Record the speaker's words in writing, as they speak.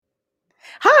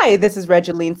Hi, this is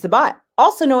Regeline Sabat,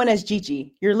 also known as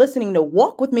Gigi. You're listening to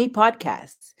Walk With Me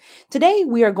podcasts. Today,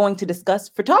 we are going to discuss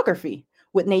photography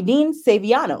with Nadine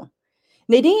Saviano.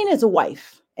 Nadine is a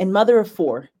wife and mother of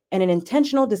four and an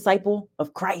intentional disciple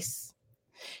of Christ.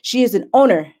 She is an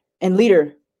owner and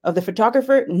leader of the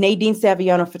photographer Nadine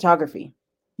Saviano Photography.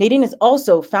 Nadine is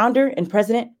also founder and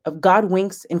president of God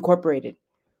Winks Incorporated.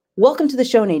 Welcome to the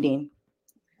show, Nadine.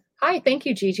 Hi, thank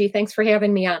you, Gigi. Thanks for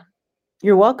having me on.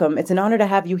 You're welcome. It's an honor to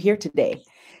have you here today.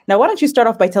 Now, why don't you start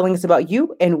off by telling us about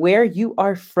you and where you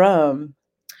are from?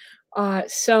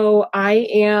 So I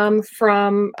am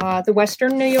from the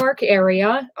Western New York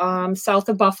area, south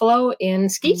of Buffalo in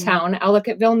Ski Town,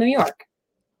 Ellicottville, New York.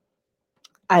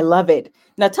 I love it.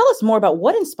 Now, tell us more about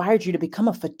what inspired you to become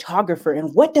a photographer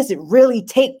and what does it really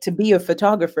take to be a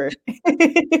photographer?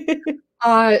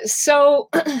 So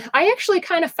I actually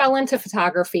kind of fell into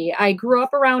photography. I grew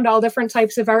up around all different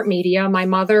types of art media. My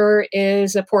mother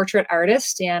is a portrait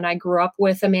artist, and I grew up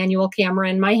with a manual camera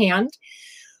in my hand.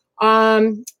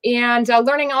 And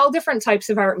learning all different types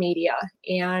of art media.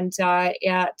 And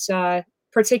at a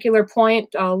particular point,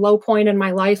 a low point in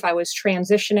my life, I was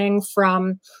transitioning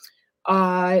from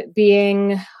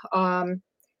being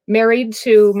married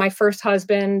to my first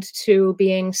husband to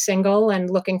being single and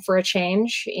looking for a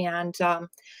change. And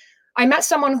I met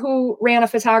someone who ran a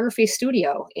photography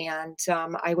studio, and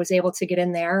I was able to get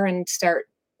in there and start,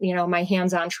 my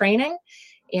hands-on training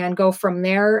and go from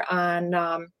there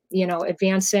on,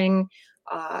 advancing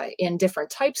in different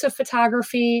types of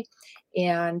photography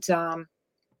and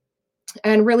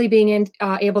really being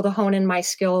able to hone in my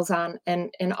skills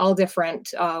in all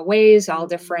different ways, all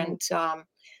different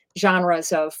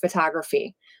genres of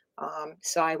photography.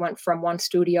 So I went from one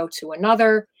studio to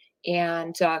another,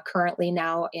 and currently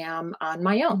now am on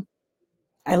my own.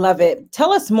 I love it.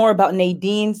 Tell us more about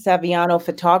Nadine Saviano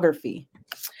Photography.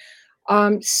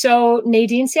 So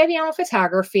Nadine Saviano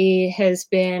Photography has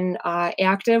been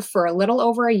active for a little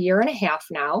over a year and a half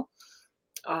now.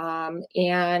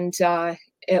 And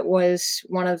it was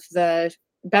one of the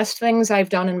best things I've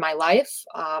done in my life.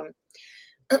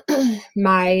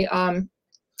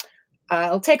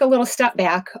 I'll take a little step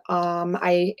back.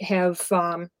 I have,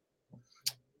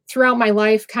 throughout my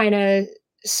life, kind of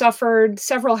suffered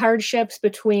several hardships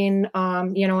between,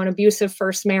 an abusive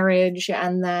first marriage,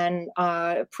 and then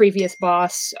a previous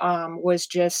boss was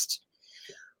just,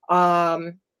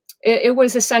 it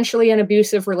was essentially an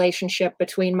abusive relationship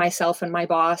between myself and my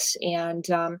boss. And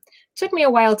it took me a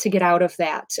while to get out of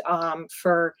that.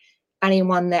 For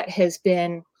anyone that has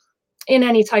been in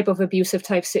any type of abusive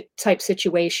type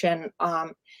situation,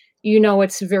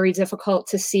 it's very difficult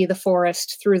to see the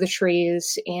forest through the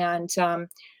trees, and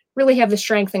really have the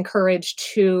strength and courage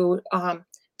to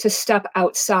step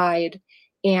outside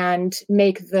and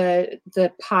make the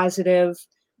positive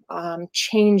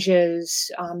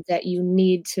changes that you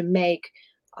need to make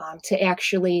to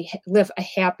actually live a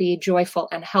happy, joyful,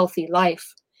 and healthy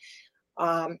life.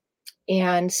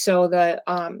 And so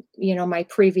my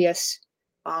previous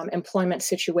employment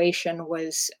situation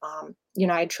was,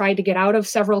 I tried to get out of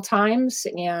several times,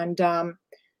 and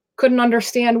couldn't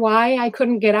understand why I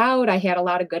couldn't get out. I had a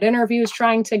lot of good interviews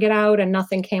trying to get out, and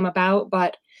nothing came about.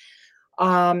 But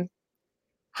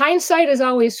hindsight is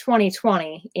always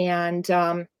 20/20,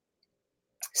 and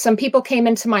some people came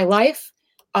into my life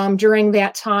during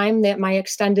that time, that my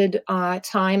extended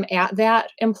time at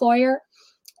that employer,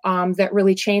 that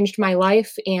really changed my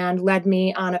life and led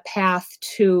me on a path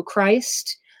to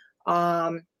Christ,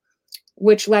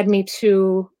 which led me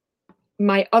to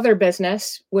my other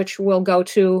business, which we'll go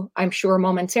to, I'm sure,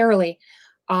 momentarily.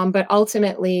 But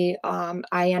ultimately,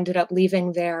 I ended up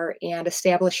leaving there and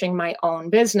establishing my own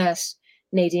business,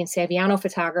 Nadine Saviano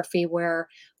Photography, where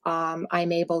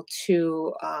I'm able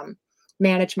to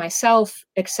manage myself,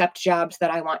 accept jobs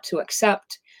that I want to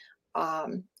accept,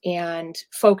 and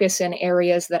focus in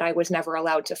areas that I was never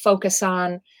allowed to focus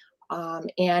on,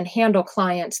 and handle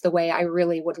clients the way I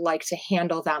really would like to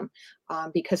handle them,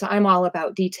 because I'm all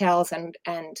about details and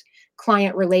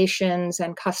client relations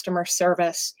and customer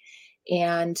service,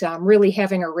 and really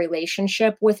having a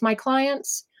relationship with my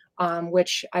clients,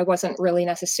 which I wasn't really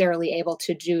necessarily able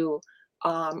to do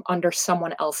under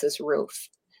someone else's roof.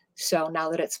 So now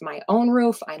that it's my own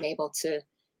roof, I'm able to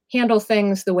handle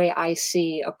things the way I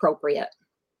see appropriate.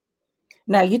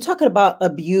 Now, you're talking about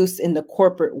abuse in the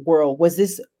corporate world. Was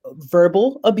this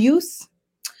verbal abuse?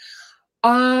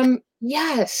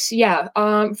 Yes. Yeah.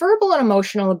 Verbal and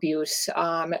emotional abuse.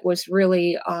 It was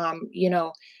really,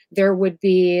 there would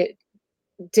be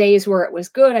days where it was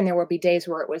good and there would be days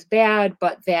where it was bad,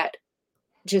 but that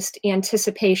just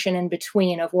anticipation in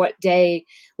between of what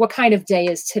kind of day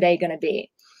is today going to be.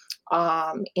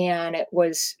 And it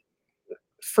was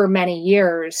for many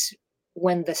years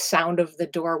when the sound of the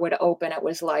door would open, it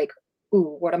was like,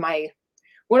 ooh, what am I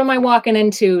walking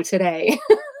into today?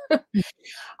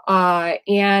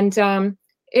 And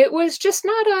it was just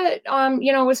not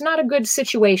it was not a good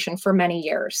situation for many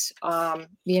years.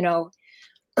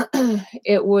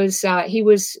 It was,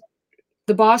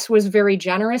 the boss was very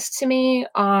generous to me,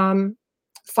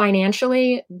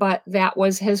 financially, but that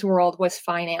was his world, was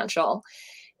financial,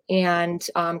 and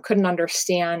couldn't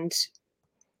understand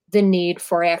the need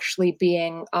for actually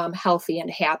being healthy and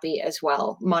happy as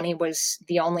well. Money was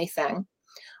the only thing.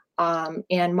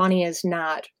 And money is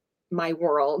not my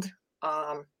world.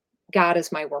 God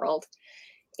is my world.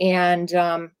 And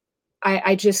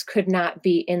I just could not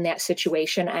be in that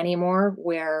situation anymore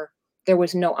where there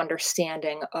was no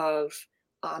understanding of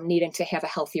needing to have a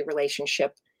healthy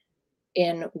relationship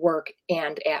in work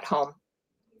and at home.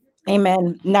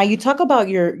 Amen. Now you talk about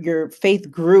your faith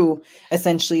grew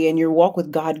essentially, and your walk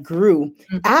with God grew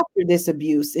after this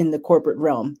abuse in the corporate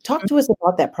realm. Talk to us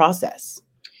about that process.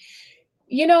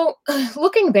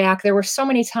 Looking back, there were so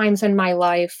many times in my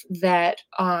life that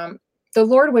the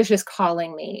Lord was just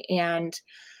calling me, and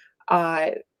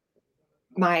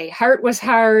my heart was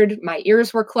hard, my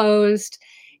ears were closed,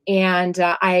 and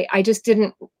I just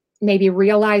didn't maybe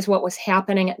realize what was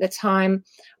happening at the time.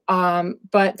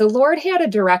 But the Lord had a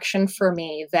direction for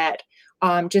me that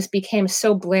just became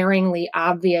so blaringly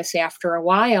obvious after a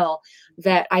while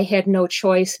that I had no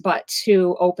choice but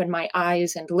to open my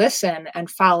eyes and listen and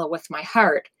follow with my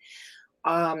heart.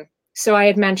 So I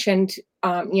had mentioned,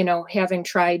 having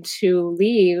tried to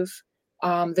leave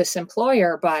this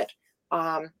employer, but,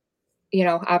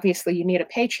 obviously you need a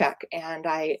paycheck. And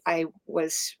I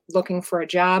was looking for a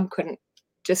job,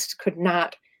 could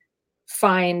not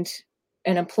find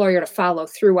an employer to follow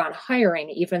through on hiring,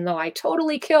 even though I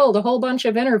totally killed a whole bunch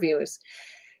of interviews.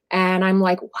 And I'm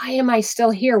like, why am I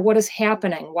still here? What is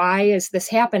happening? Why is this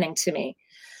happening to me?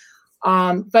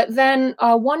 But then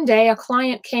one day a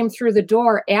client came through the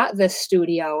door at this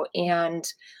studio,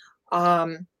 and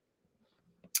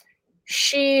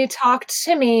she talked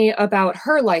to me about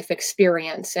her life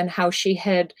experience and how she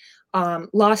had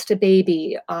lost a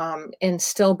baby in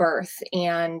stillbirth.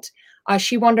 And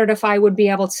she wondered if I would be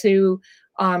able to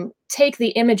take the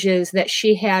images that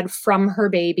she had from her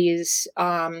babies,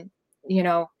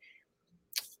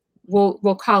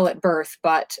 we'll call it birth,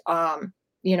 but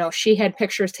she had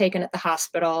pictures taken at the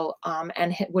hospital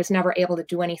and was never able to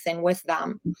do anything with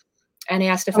them. And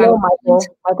asked if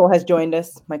Michael has joined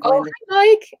us. Michael. Oh,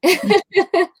 Mike.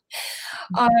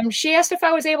 She asked if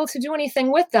I was able to do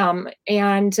anything with them,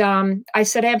 and I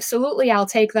said, absolutely, I'll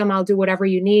take them. I'll do whatever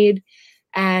you need.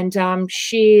 And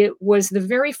she was the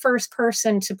very first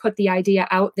person to put the idea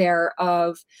out there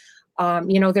of,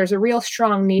 there's a real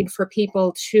strong need for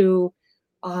people to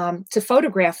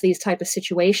photograph these type of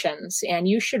situations, and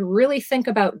you should really think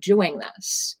about doing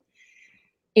this.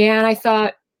 And I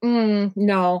thought,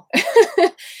 no,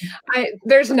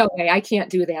 there's no way I can't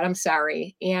do that. I'm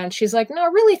sorry. And she's like, no,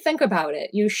 really think about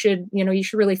it. You should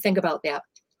really think about that.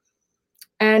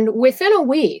 And within a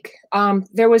week,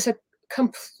 there was a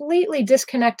completely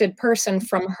disconnected person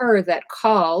from her that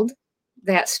called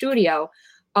that studio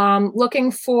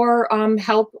looking for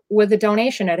help with a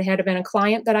donation. It had been a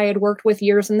client that I had worked with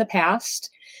years in the past.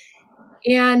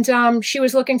 And she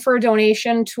was looking for a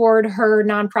donation toward her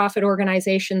nonprofit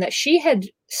organization that she had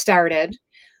started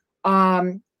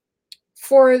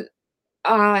for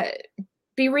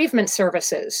bereavement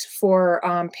services for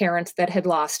parents that had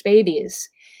lost babies.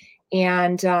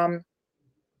 And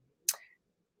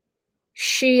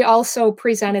she also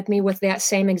presented me with that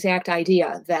same exact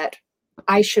idea that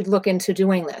I should look into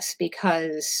doing this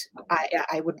because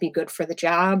I would be good for the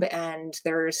job, and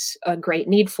there's a great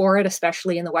need for it,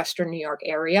 especially in the Western New York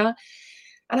area.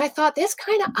 And I thought, that's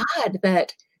kind of odd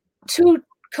that two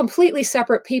completely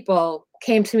separate people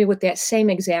came to me with that same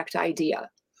exact idea.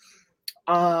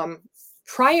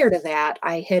 Prior to that,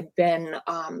 I had been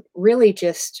really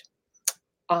just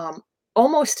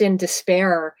almost in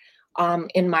despair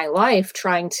in my life,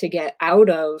 trying to get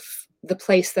out of the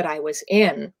place that I was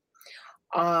in.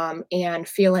 And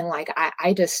feeling like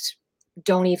I just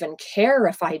don't even care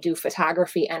if I do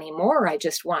photography anymore. I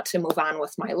just want to move on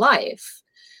with my life.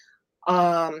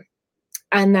 And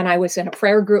then I was in a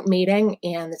prayer group meeting,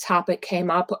 and the topic came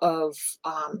up of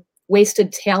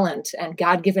wasted talent and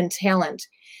God-given talent.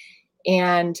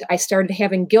 And I started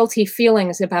having guilty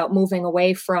feelings about moving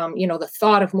away from, the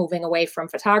thought of moving away from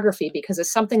photography, because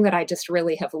it's something that I just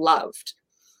really have loved.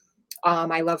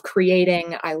 I love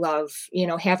creating. I love,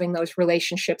 having those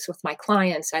relationships with my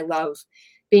clients. I love,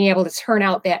 being able to turn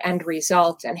out that end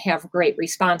result and have great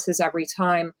responses every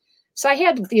time. So I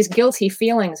had these guilty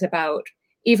feelings about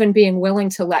even being willing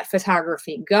to let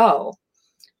photography go.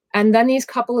 And then these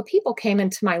couple of people came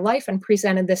into my life and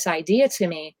presented this idea to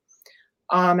me.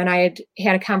 And I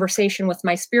had a conversation with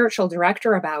my spiritual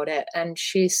director about it. And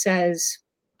she says,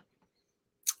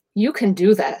 you can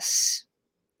do this.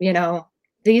 You know,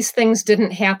 these things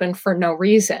didn't happen for no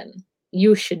reason.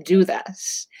 You should do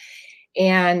this.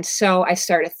 And so I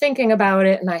started thinking about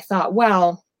it, and I thought,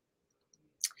 well,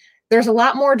 there's a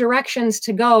lot more directions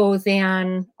to go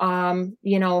than,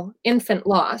 infant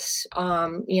loss.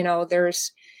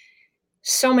 There's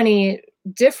so many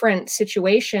different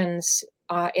situations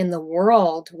in the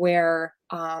world where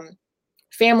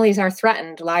families are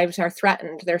threatened, lives are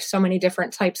threatened. There's so many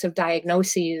different types of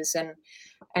diagnoses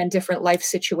and different life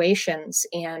situations.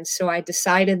 And so I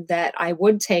decided that I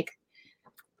would take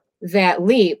that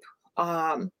leap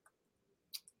and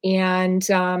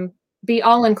be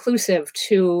all inclusive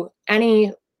to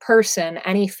any person,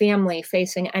 any family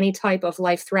facing any type of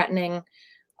life-threatening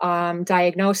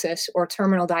diagnosis or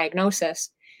terminal diagnosis,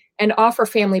 and offer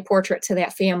family portrait to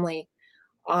that family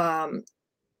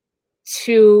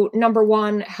to, number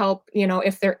one, help,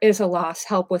 if there is a loss,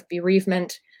 help with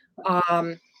bereavement,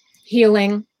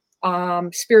 healing,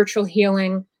 spiritual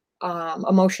healing,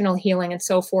 emotional healing, and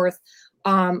so forth.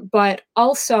 But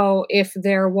also if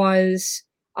there was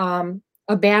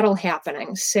a battle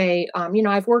happening, say,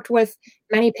 I've worked with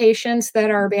many patients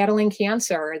that are battling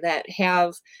cancer that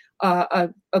have a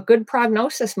good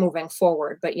prognosis moving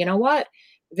forward. But you know what?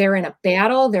 They're in a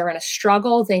battle, they're in a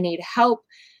struggle, they need help,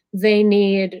 they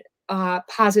need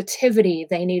positivity,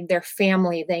 they need their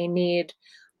family, they need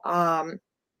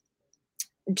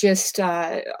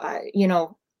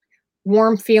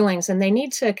warm feelings, and they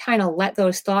need to kind of let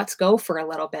those thoughts go for a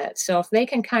little bit. So if they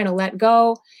can kind of let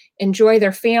go, enjoy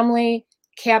their family,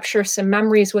 capture some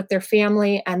memories with their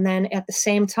family, and then at the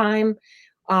same time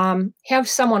have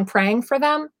someone praying for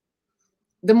them,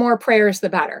 the more prayers, the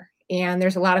better. And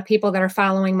there's a lot of people that are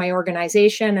following my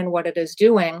organization and what it is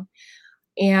doing.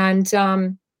 And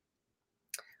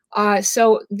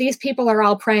so these people are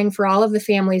all praying for all of the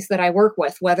families that I work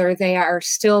with, whether they are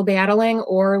still battling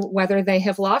or whether they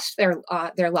have lost their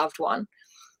loved one.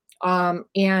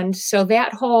 And so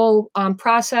that whole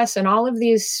process and all of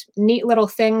these neat little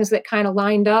things that kind of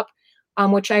lined up,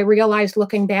 which I realized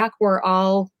looking back were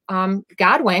all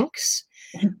God winks.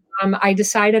 I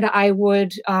decided I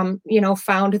would,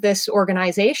 found this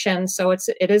organization. So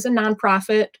it is a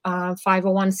nonprofit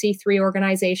 501c3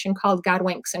 organization called God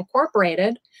Winks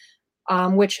Incorporated,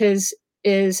 which is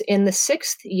in the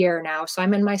 6th year now. So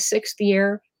I'm in my 6th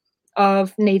year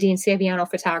of Nadine Saviano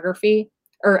Photography,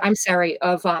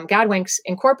 of God Winks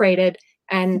Incorporated,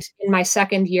 and in my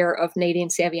 2nd year of Nadine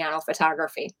Saviano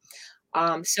Photography.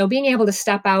 So being able to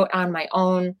step out on my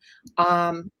own,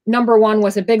 number one,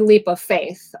 was a big leap of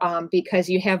faith, because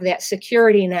you have that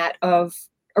security net of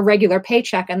a regular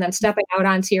paycheck, and then stepping out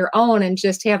onto your own and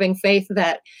just having faith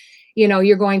that,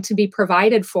 you're going to be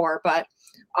provided for. But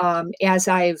as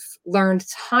I've learned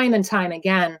time and time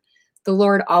again, the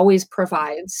Lord always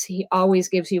provides. He always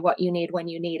gives you what you need when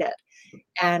you need it.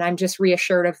 And I'm just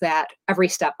reassured of that every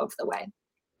step of the way.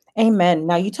 Amen.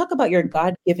 Now, you talk about your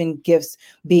God-given gifts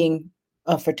being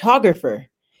a photographer,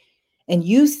 and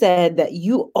you said that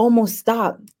you almost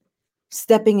stopped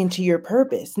stepping into your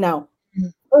purpose. Now,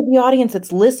 for the audience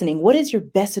that's listening, what is your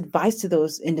best advice to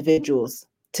those individuals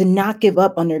to not give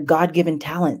up on their God-given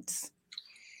talents?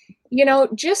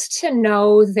 Just to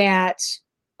know that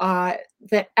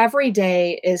that every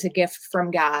day is a gift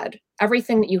from God.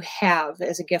 Everything that you have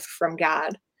is a gift from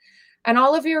God. And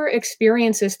all of your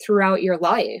experiences throughout your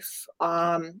life,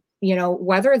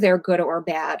 whether they're good or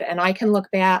bad. And I can look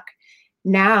back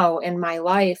now in my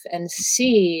life and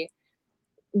see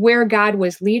where God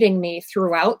was leading me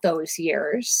throughout those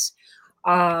years.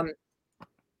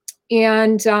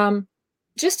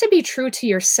 Just to be true to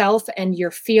yourself and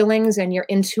your feelings and your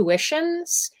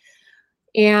intuitions,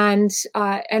 and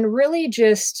really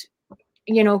just,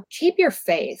 keep your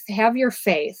faith, have your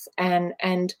faith,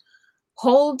 and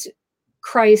hold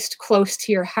Christ close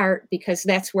to your heart, because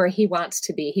that's where he wants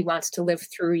to be. He wants to live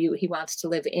through you. He wants to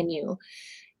live in you.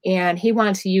 And he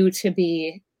wants you to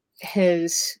be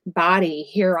his body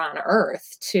here on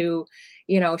earth to,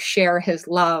 share his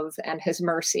love and his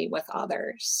mercy with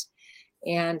others.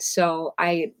 And so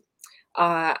I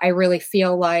really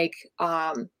feel like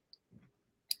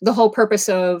the whole purpose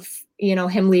of,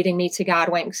 him leading me to God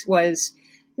Winks was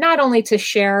not only to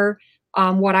share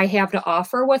what I have to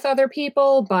offer with other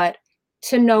people, but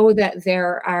to know that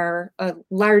there are a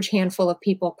large handful of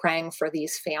people praying for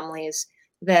these families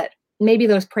that maybe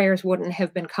those prayers wouldn't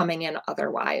have been coming in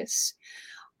otherwise.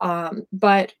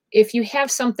 But if you have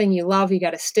something you love, you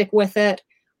got to stick with it.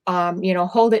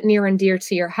 Hold it near and dear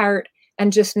to your heart,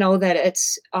 and just know that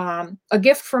it's a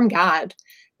gift from God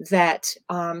that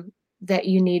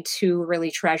you need to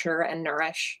really treasure and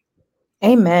nourish.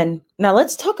 Amen. Now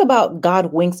let's talk about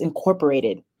God Winks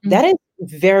Incorporated. Mm-hmm. That is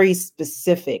very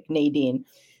specific, Nadine.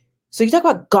 So you talk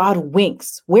about God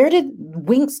Winks. Where did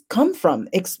Winks come from?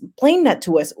 Explain that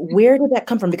to us. Where did that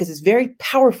come from? Because it's very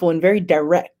powerful and very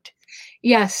direct.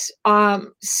 Yes.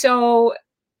 So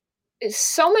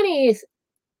many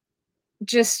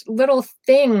just little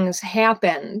things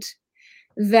happened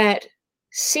that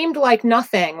seemed like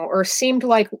nothing or seemed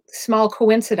like small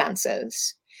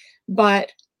coincidences.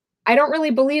 But I don't really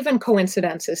believe in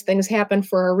coincidences. Things happen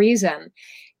for a reason.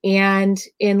 And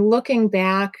in looking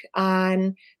back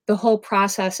on the whole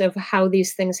process of how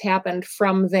these things happened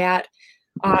from that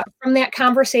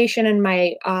conversation in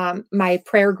my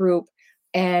prayer group,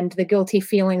 and the guilty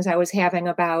feelings I was having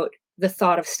about the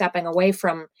thought of stepping away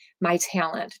from my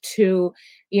talent, to,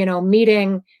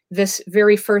 meeting this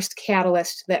very first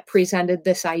catalyst that presented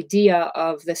this idea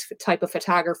of this type of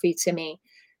photography to me,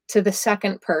 to the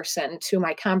second person, to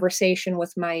my conversation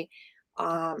with my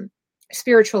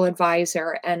spiritual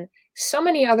advisor, and so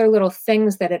many other little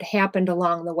things that had happened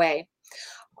along the way.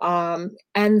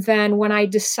 And then when I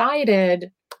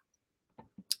decided,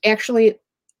 actually,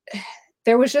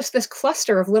 there was just this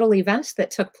cluster of little events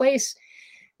that took place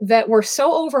that were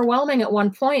so overwhelming at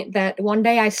one point that one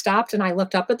day I stopped and I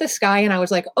looked up at the sky and I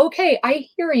was like, okay, I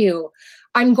hear you.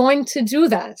 I'm going to do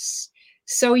this.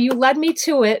 So you led me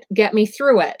to it, get me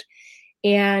through it.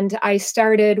 And I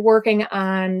started working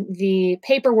on the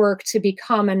paperwork to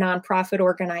become a nonprofit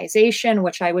organization,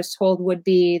 which I was told would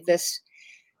be this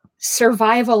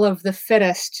survival of the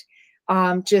fittest,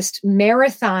 just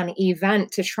marathon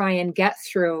event to try and get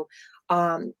through.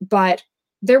 But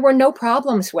there were no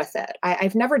problems with it.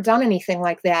 I've never done anything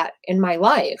like that in my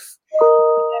life.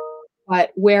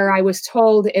 But where I was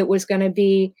told it was going to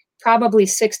be probably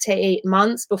 6 to 8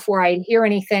 months before I'd hear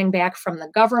anything back from the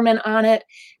government on it,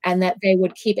 and that they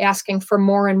would keep asking for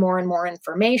more and more and more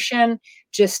information.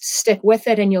 Just stick with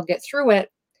it and you'll get through it.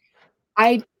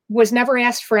 I was never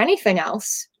asked for anything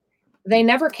else. They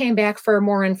never came back for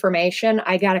more information.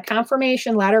 I got a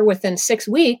confirmation letter within 6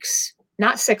 weeks,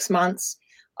 not 6 months,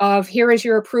 of here is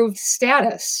your approved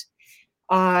status.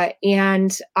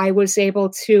 And I was able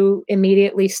to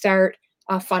immediately start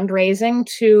fundraising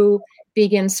to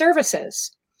begin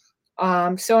services.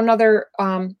 So another,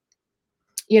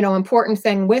 important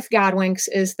thing with God Winks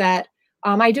is that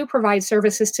I do provide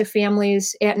services to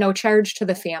families at no charge to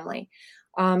the family,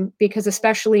 because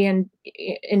especially in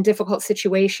difficult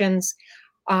situations,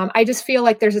 I just feel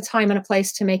like there's a time and a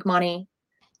place to make money,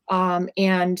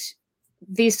 and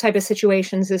these type of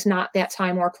situations is not that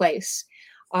time or place.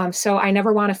 So I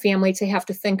never want a family to have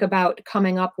to think about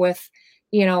coming up with,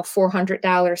 $400,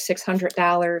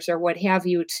 $600 or what have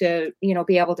you to,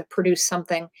 be able to produce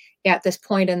something at this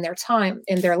point in their time,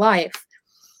 in their life.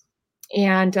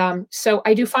 And so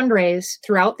I do fundraise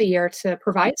throughout the year to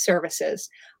provide services.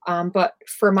 But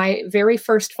for my very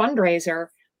first fundraiser,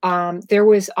 there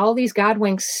was all these God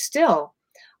Winks still,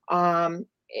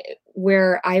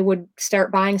 where I would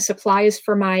start buying supplies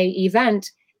for my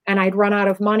event and I'd run out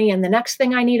of money. And the next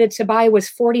thing I needed to buy was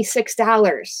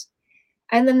 $46.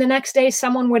 And then the next day,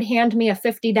 someone would hand me a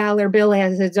 $50 bill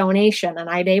as a donation, and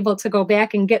I'd able to go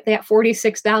back and get that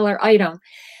 $46 item.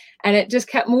 And it just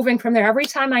kept moving from there. Every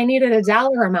time I needed a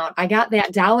dollar amount, I got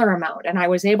that dollar amount, and I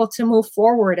was able to move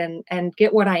forward and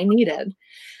get what I needed.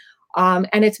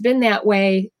 And it's been that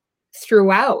way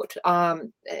throughout.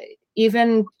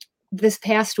 Even this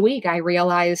past week, I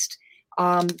realized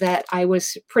that I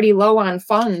was pretty low on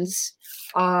funds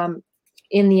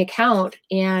in the account,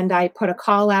 and I put a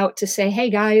call out to say, hey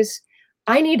guys,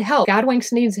 I need help. God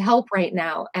Winks needs help right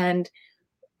now. And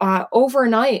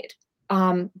overnight,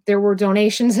 there were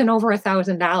donations in over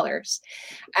 $1,000.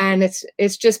 And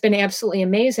it's just been absolutely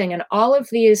amazing. And all of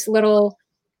these little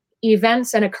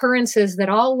events and occurrences that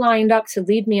all lined up to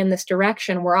lead me in this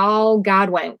direction were all God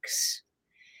Winks.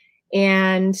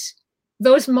 And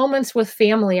those moments with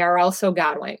family are also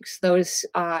God Winks. Those,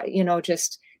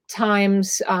 just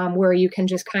times where you can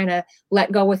just kind of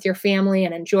let go with your family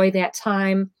and enjoy that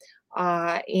time,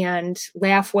 and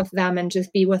laugh with them and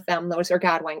just be with them. Those are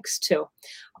God Winks too.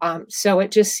 So it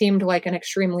just seemed like an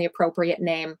extremely appropriate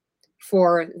name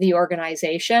for the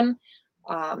organization,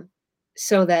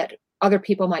 so that other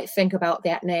people might think about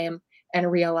that name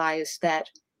and realize that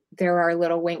there are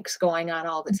little winks going on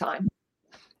all the time.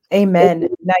 Amen.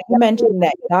 Now you mentioned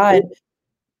that God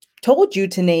told you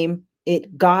to name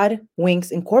it God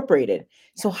Winks Incorporated.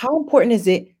 So how important is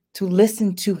it to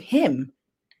listen to him?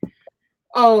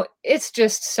 Oh, it's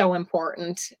just so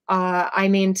important. I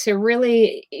mean, to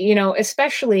really,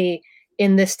 especially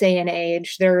in this day and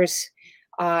age, there's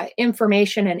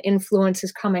information and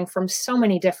influences coming from so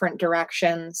many different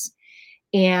directions.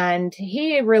 And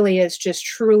he really is just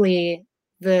truly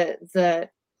the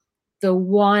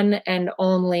one and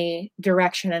only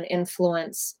direction and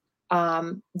influence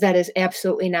that is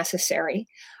absolutely necessary.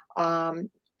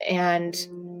 And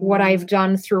what I've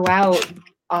done throughout,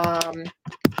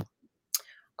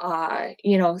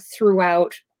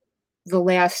 throughout the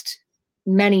last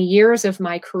many years of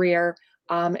my career,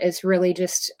 is really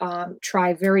just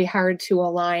try very hard to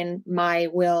align my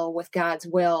will with God's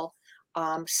will,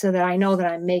 so that I know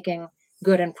that I'm making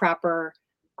good and proper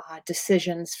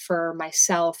decisions for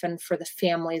myself and for the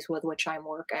families with which I'm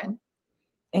working.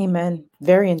 Amen.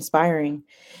 Very inspiring.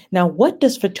 Now, what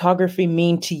does photography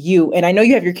mean to you? And I know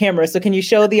you have your camera, so can you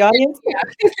show the audience?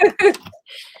 Yeah.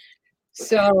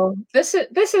 So this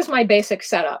is my basic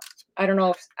setup. I don't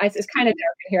know if it's kind of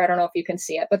dark in here. I don't know if you can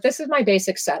see it, but this is my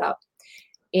basic setup.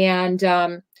 And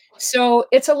so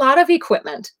it's a lot of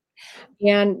equipment.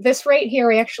 And this right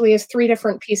here actually is 3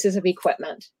 different pieces of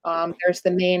equipment. There's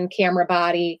the main camera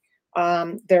body.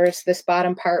 There's this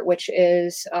bottom part, which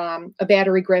is a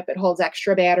battery grip. It holds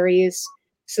extra batteries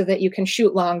so that you can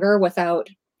shoot longer without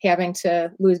having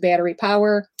to lose battery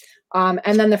power.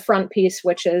 And then the front piece,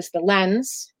 which is the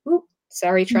lens. Oops,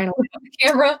 sorry, trying to look at the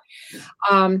camera.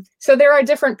 So there are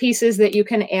different pieces that you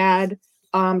can add,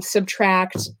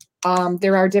 subtract.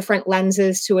 There are different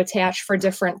lenses to attach for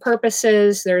different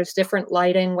purposes. There's different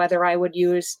lighting, whether I would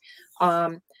use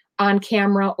on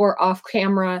camera or off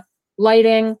camera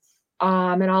lighting,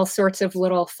 and all sorts of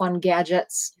little fun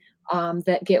gadgets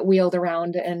that get wheeled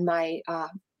around in my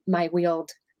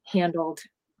wheeled handled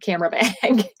camera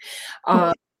bag.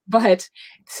 But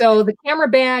so the camera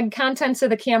bag, contents of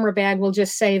the camera bag will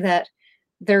just say that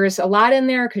there's a lot in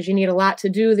there because you need a lot to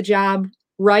do the job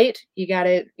right. You got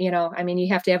to, you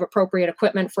have to have appropriate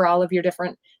equipment for all of your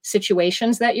different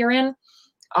situations that you're in.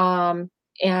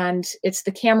 And it's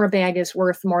the camera bag is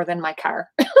worth more than my car.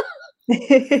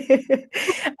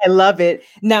 I love it.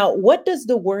 Now, what does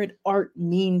the word art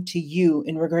mean to you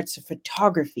in regards to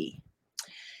photography?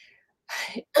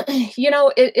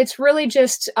 It's really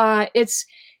just,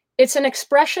 it's an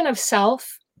expression of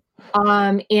self,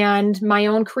 and my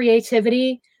own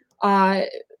creativity,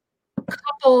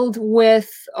 coupled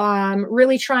with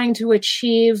really trying to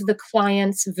achieve the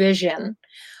client's vision.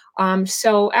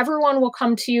 So everyone will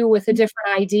come to you with a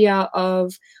different idea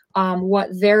of what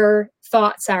their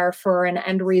thoughts are for an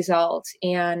end result,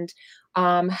 and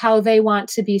how they want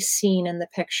to be seen in the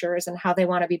pictures and how they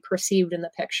want to be perceived in the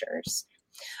pictures.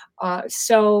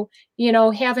 So,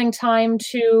 having time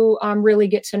to really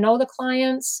get to know the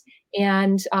clients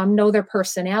and know their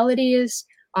personalities,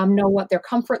 know what their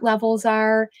comfort levels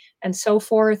are, and so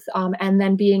forth, and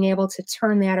then being able to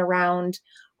turn that around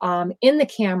in the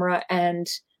camera and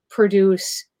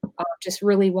produce just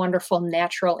really wonderful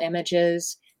natural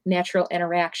images, natural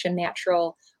interaction,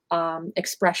 natural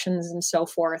expressions, and so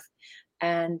forth.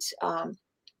 And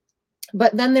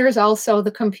but then there's also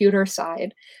the computer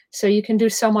side. So you can do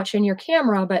so much in your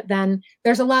camera, but then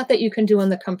there's a lot that you can do in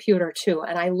the computer too.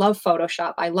 And I love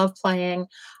Photoshop. I love playing.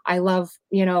 I love,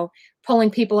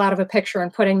 pulling people out of a picture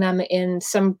and putting them in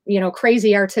some,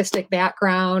 crazy artistic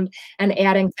background and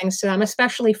adding things to them,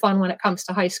 especially fun when it comes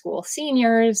to high school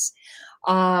seniors,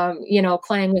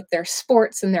 playing with their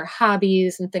sports and their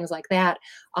hobbies and things like that.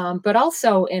 But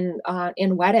also in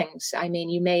weddings. I mean,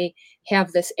 you may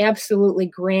have this absolutely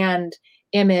grand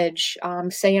image,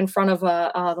 say in front of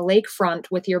the lakefront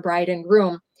with your bride and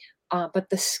groom, but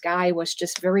the sky was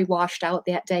just very washed out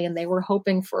that day, and they were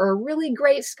hoping for a really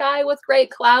great sky with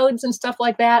great clouds and stuff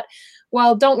like that.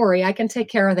 Well, don't worry, I can take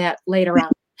care of that later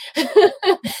on.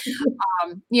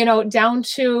 Down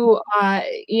to,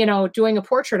 doing a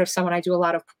portrait of someone. I do a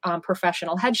lot of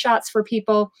professional headshots for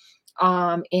people.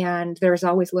 And there's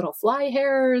always little fly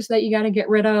hairs that you got to get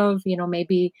rid of,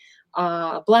 maybe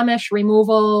blemish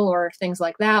removal or things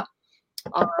like that.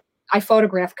 I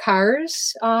photograph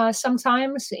cars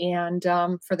sometimes, and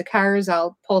for the cars,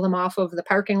 I'll pull them off of the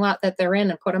parking lot that they're in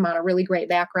and put them on a really great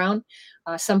background,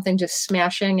 something just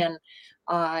smashing and,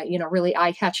 really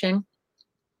eye-catching,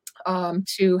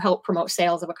 to help promote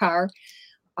sales of a car.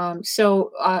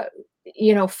 So,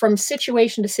 from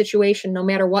situation to situation, no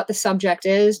matter what the subject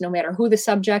is, no matter who the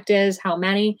subject is, how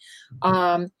many,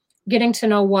 getting to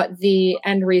know what the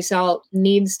end result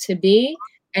needs to be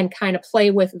and kind of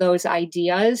play with those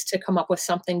ideas to come up with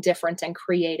something different and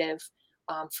creative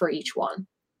for each one.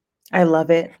 I love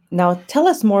it. Now, tell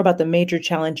us more about the major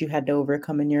challenge you had to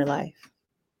overcome in your life.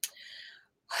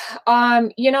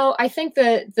 I think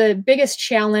the biggest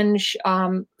challenge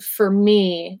for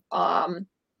me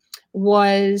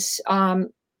was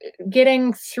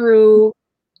getting through,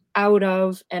 out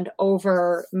of, and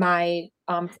over my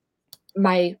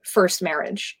first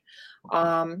marriage.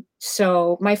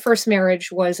 So my first marriage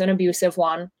was an abusive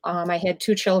one. I had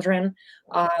 2 children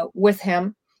with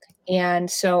him,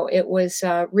 and so it was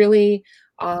really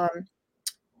um,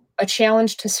 a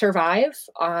challenge to survive,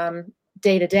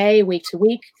 day to day, week to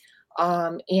week.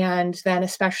 And then,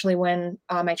 especially when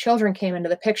my children came into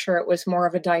the picture, it was more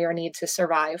of a dire need to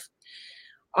survive.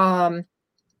 Um,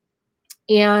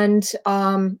 and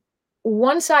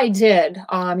Once I did,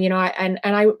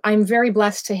 I'm very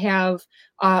blessed to have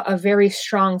a very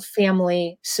strong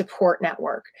family support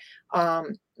network.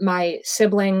 My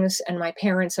siblings and my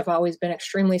parents have always been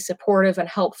extremely supportive and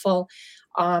helpful,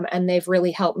 and they've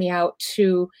really helped me out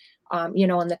to, in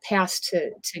the past,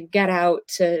 to get out,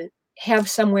 to have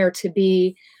somewhere to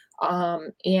be,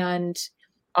 and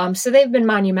so they've been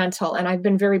monumental, and I've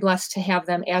been very blessed to have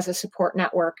them as a support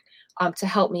network to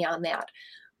help me on that.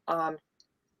 Um,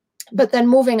 but then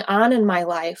moving on in my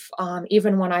life,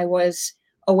 even when I was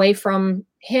away from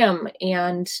him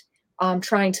and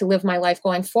trying to live my life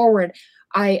going forward,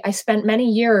 I spent many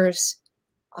years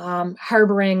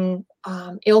harboring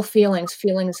ill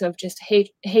feelings of just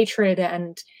hatred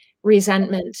and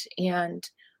resentment, and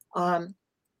um,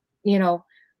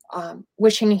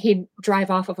 wishing he'd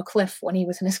drive off of a cliff when he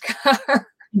was in his car,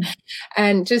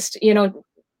 and just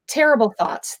terrible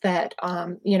thoughts that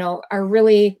are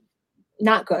really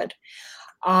not good.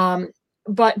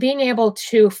 But being able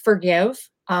to forgive,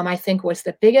 I think, was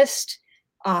the biggest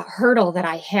hurdle that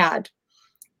I had.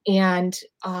 And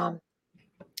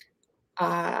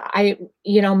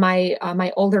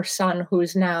my older son,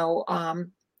 who's now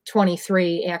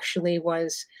 23, actually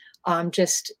was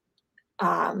just.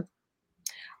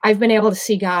 I've been able to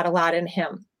see God a lot in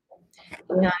him,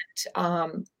 and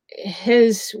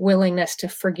his willingness to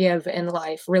forgive in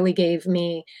life really gave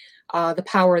me the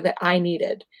power that I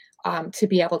needed to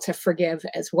be able to forgive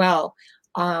as well.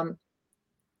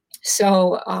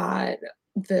 So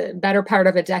the better part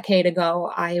of a decade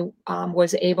ago, I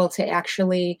was able to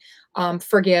actually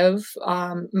forgive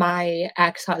my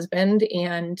ex-husband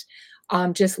and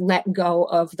just let go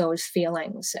of those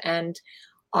feelings. And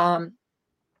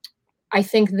I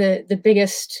think the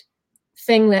biggest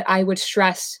thing that I would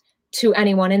stress to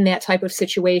anyone in that type of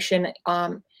situation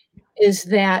is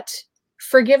that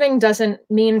forgiving doesn't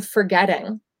mean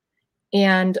forgetting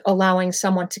and allowing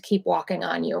someone to keep walking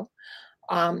on you.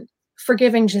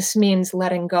 Forgiving just means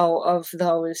letting go of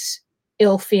those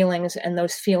ill feelings and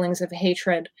those feelings of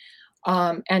hatred,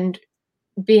 and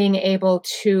being able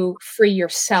to free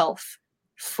yourself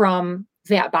from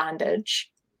that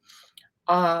bondage.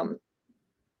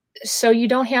 So you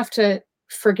don't have to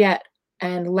forget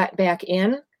and let back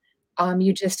in.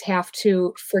 You just have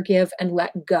to forgive and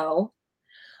let go.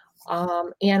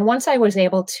 And once I was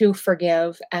able to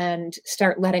forgive and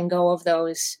start letting go of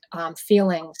those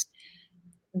feelings,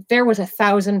 there was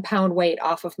 1,000-pound weight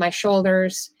off of my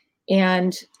shoulders,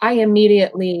 and I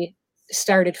immediately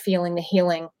started feeling the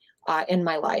healing in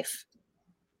my life.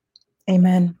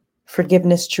 Amen.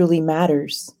 Forgiveness truly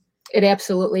matters. It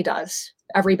absolutely does,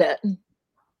 every bit.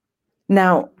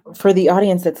 Now, for the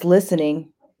audience that's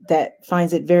listening that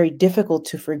finds it very difficult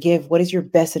to forgive, what is your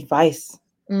best advice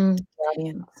to the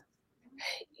audience?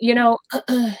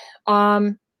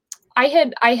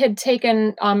 I had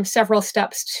taken several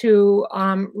steps to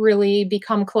really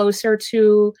become closer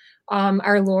to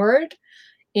our Lord,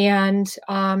 and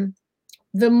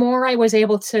the more I was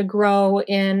able to grow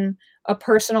in a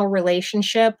personal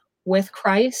relationship with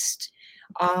Christ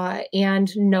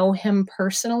and know Him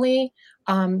personally,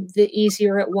 the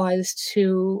easier it was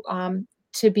to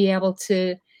be able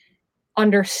to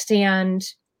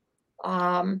understand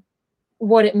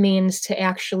what it means to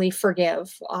actually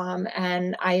forgive.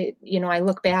 And I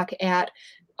look back at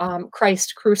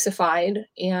Christ crucified,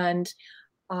 and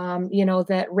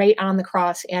that right on the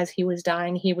cross, as He was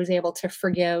dying, He was able to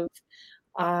forgive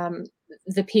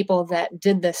the people that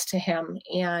did this to Him,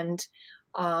 and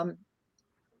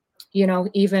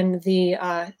even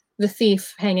the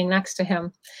thief hanging next to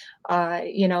Him.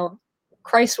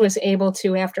 Christ was able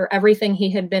to, after everything He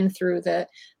had been through, the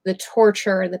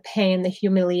torture, the pain, the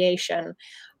humiliation,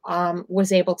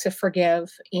 was able to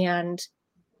forgive. And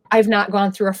I've not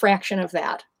gone through a fraction of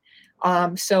that.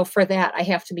 So for that, I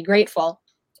have to be grateful.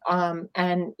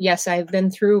 And yes, I've been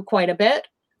through quite a bit,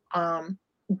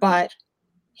 but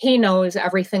He knows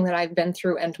everything that I've been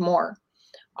through and more.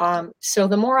 So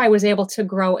the more I was able to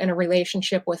grow in a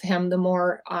relationship with him, the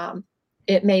more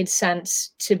it made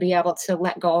sense to be able to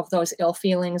let go of those ill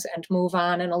feelings and move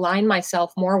on and align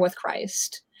myself more with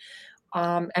Christ.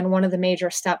 And one of the major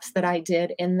steps that I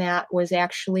did in that was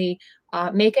actually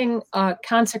making a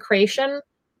consecration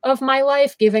of my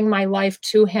life, giving my life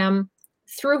to him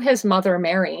through his mother,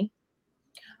 Mary,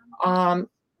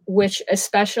 which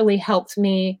especially helped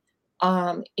me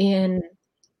in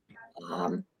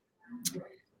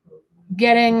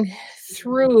getting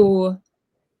through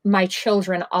my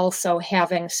children also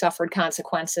having suffered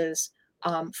consequences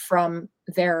from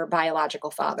their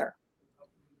biological father.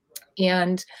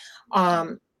 And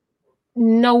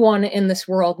no one in this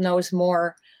world knows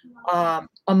more a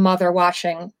mother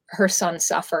watching her son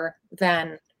suffer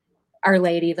than Our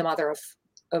Lady, the mother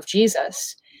of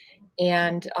Jesus.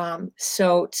 And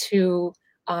so to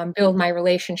build my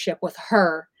relationship with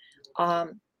her,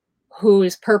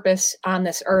 whose purpose on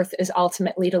this earth is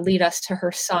ultimately to lead us to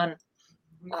her son,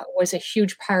 was a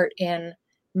huge part in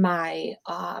my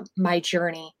my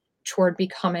journey toward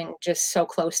becoming just so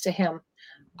close to him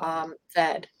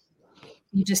that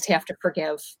you just have to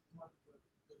forgive.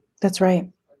 That's right.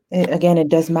 Again, it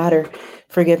does matter,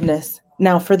 forgiveness.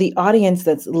 Now, for the audience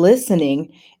that's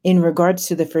listening in regards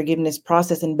to the forgiveness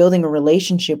process and building a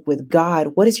relationship with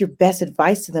God, what is your best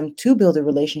advice to them to build a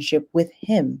relationship with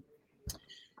him?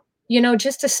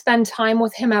 Just to spend time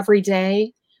with him every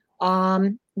day,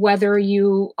 whether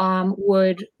you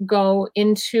would go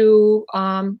into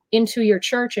your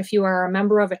church, if you are a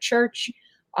member of a church,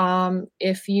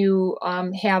 if you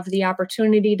have the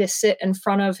opportunity to sit in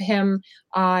front of him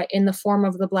in the form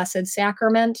of the Blessed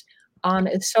Sacrament,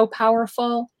 it's so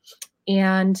powerful.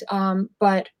 And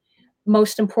but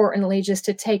most importantly, just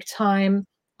to take time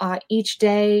each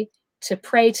day to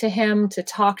pray to him, to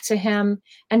talk to him,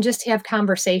 and just have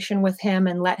conversation with him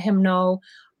and let him know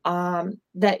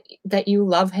that you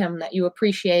love him, that you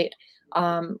appreciate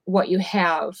what you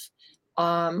have,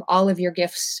 all of your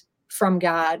gifts from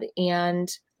God, and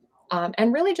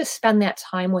really just spend that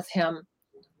time with him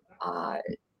on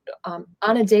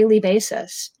a daily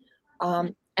basis.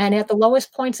 And at the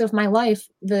lowest points of my life,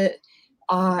 the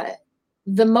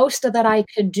most that I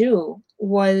could do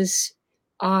was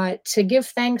to give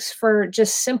thanks for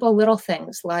just simple little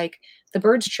things like the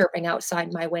birds chirping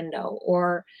outside my window,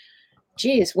 or,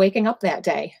 geez, waking up that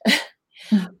day.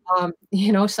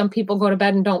 Some people go to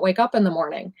bed and don't wake up in the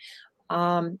morning.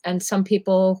 And some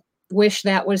people wish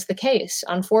that was the case,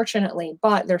 unfortunately,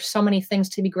 but there's so many things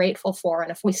to be grateful for.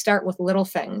 And if we start with little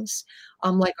things,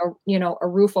 like a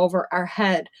roof over our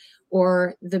head,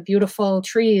 or the beautiful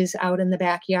trees out in the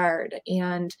backyard,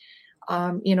 and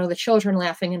the children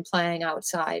laughing and playing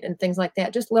outside and things like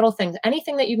that, just little things,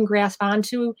 anything that you can grasp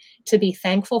onto to be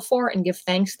thankful for and give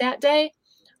thanks that day,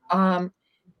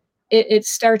 it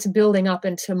starts building up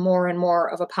into more and more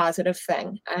of a positive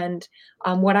thing. And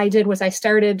what I did was I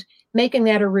started making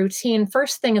that a routine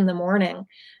first thing in the morning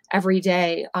every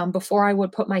day, before I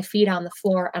would put my feet on the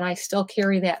floor. And I still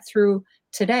carry that through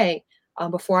today.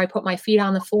 Before I put my feet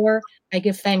on the floor, I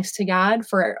give thanks to God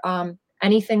for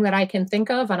anything that I can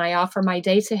think of, and I offer my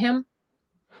day to him.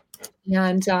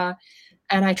 And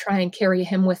I try and carry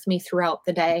him with me throughout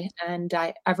the day. And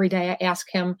every day I ask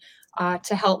him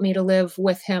to help me to live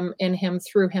with him, in him,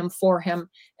 through him, for him,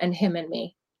 and him in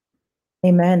me.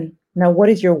 Amen. Now, what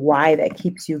is your why that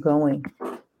keeps you going?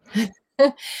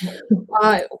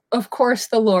 Of course,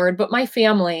 the Lord, but my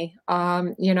family.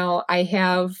 I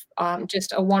have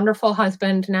just a wonderful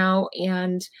husband now,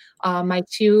 and my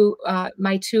two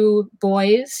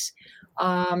boys,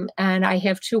 and I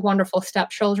have two wonderful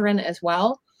stepchildren as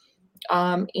well.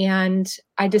 And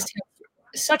I just have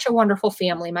such a wonderful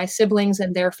family. My siblings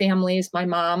and their families, my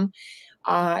mom,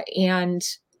 and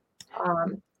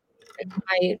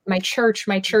my church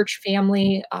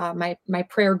family, my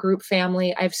prayer group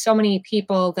family. I have so many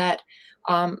people that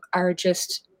are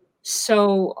just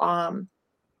so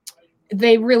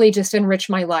they really just enrich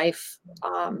my life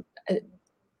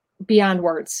beyond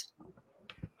words.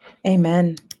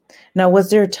 Amen. Now, was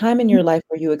there a time in your life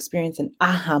where you experienced an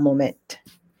aha moment?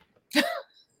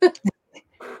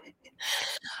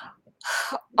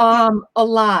 A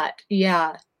lot,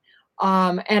 yeah.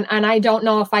 And I don't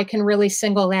know if I can really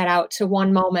single that out to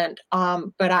one moment.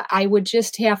 But I would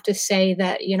just have to say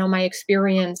that, my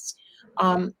experience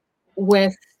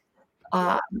with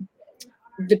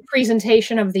the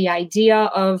presentation of the idea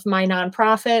of my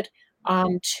nonprofit,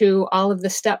 to all of the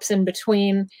steps in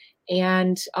between,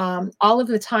 and all of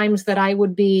the times that I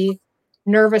would be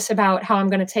nervous about how I'm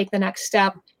going to take the next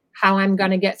step, how I'm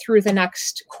going to get through the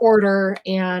next quarter,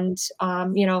 and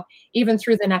even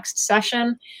through the next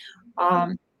session.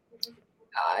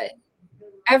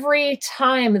 every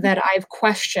time that I've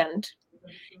questioned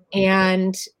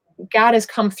and God has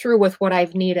come through with what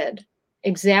I've needed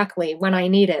exactly when I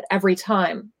need it every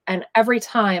time. And every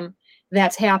time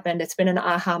that's happened, it's been an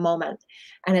aha moment.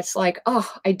 And it's like, oh,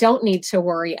 I don't need to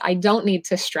worry. I don't need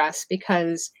to stress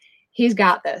because He's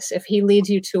got this. If He leads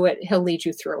you to it, He'll lead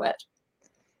you through it.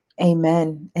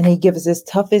 Amen. And He gives His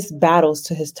toughest battles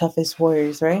to His toughest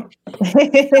warriors, right?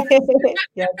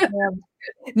 Yes, ma'am.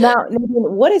 Now, Nadine,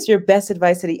 what is your best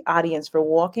advice to the audience for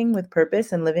walking with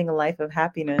purpose and living a life of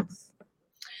happiness?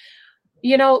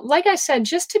 Like I said,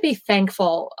 just to be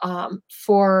thankful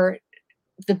for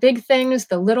the big things,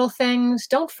 the little things.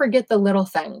 Don't forget the little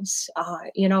things.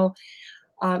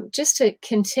 Just to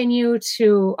continue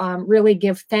to really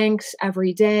give thanks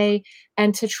every day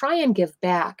and to try and give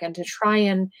back and to try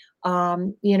and,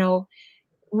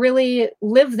 really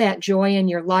live that joy in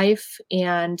your life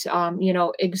and,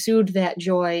 exude that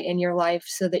joy in your life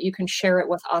so that you can share it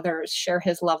with others, share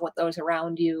His love with those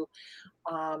around you.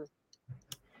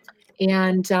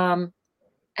 And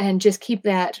just keep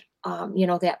that,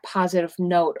 that positive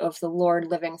note of the Lord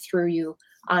living through you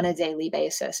on a daily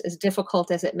basis, as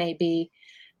difficult as it may be.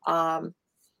 And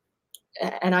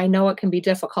I know it can be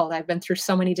difficult. I've been through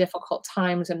so many difficult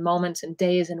times and moments and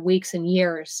days and weeks and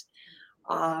years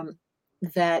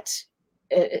that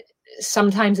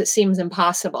sometimes it seems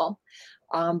impossible,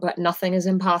 but nothing is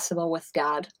impossible with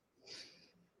God.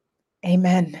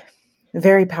 Amen.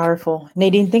 Very powerful.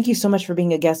 Nadine, thank you so much for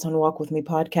being a guest on Walk With Me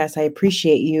podcast. I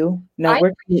appreciate you. Now, where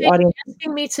can the audience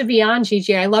asking me to be on,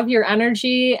 Gigi? I love your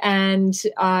energy and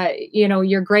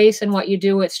your grace and what you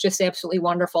do. It's just absolutely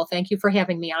wonderful. Thank you for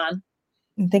having me on.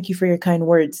 And thank you for your kind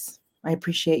words. I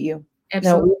appreciate you.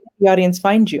 Absolutely. Now, where can the audience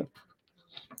find you?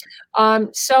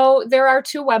 So there are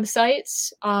two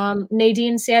websites,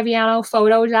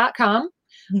 NadineSavianoPhoto.com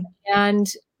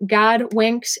and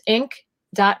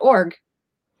GodWinksInc.org.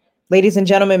 Ladies and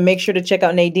gentlemen, make sure to check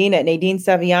out Nadine at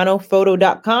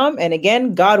NadineSavianoPhoto.com. And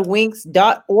again,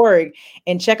 GodWinks.org.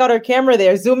 And check out her camera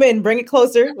there. Zoom in, bring it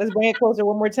closer. Let's bring it closer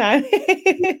one more time.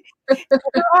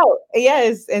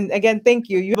 Yes. And again, thank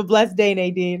you. You have a blessed day,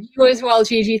 Nadine. You as well,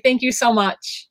 Gigi. Thank you so much.